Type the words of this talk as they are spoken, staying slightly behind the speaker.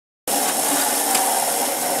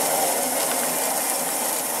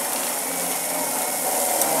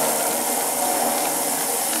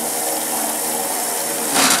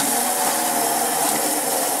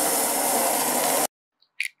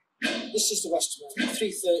This is the Westermann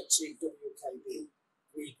 330 WKB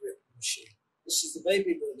grip machine. This is the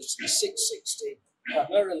baby brother to the 660,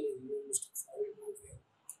 primarily used for removing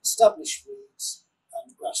established weeds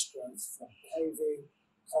and grass growth from paving,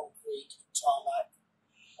 concrete, tarmac,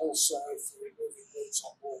 also for removing weeds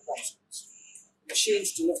on wall bottoms. The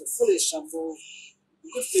machine's delivered fully assembled.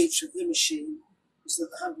 The good feature of the machine is that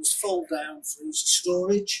the handles fold down for easy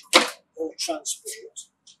storage or transport.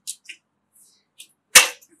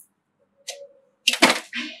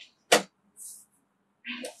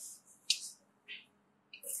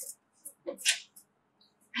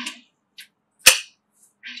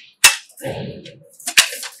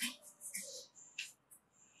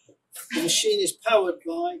 The machine is powered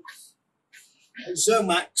by a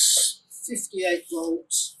Zomax 58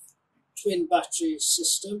 volt twin battery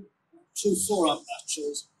system, 2 4-amp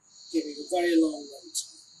batteries, giving a very long run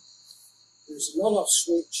time. There is an on-off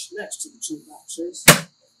switch next to the 2 batteries.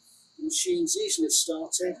 The machine is easily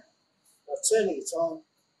started by turning it on,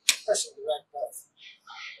 pressing the red button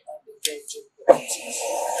and engaging the buttons.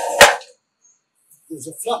 There's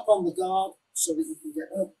a flap on the guard so that you can get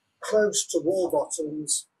up close to wall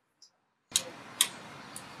bottoms.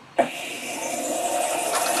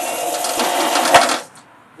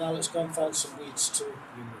 Now let's go and find some weeds to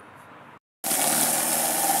remove.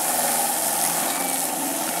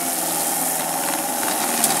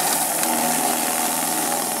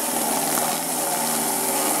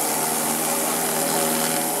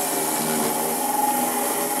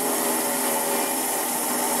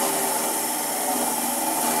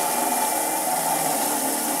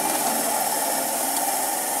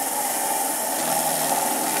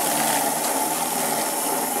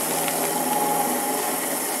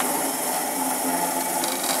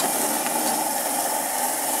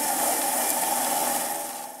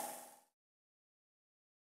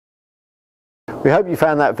 We hope you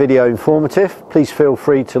found that video informative. Please feel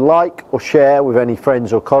free to like or share with any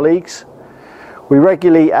friends or colleagues. We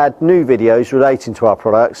regularly add new videos relating to our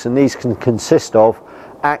products, and these can consist of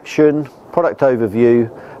action, product overview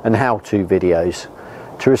and how-to videos.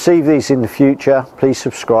 To receive these in the future, please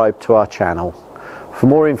subscribe to our channel. For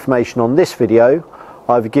more information on this video,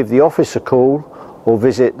 either give the office a call or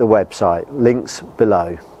visit the website, links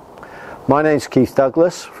below. My name is Keith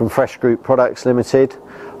Douglas from Fresh Group Products Limited,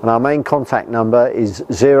 and our main contact number is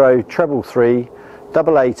 0333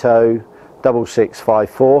 880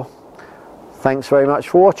 6654. Thanks very much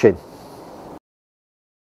for watching.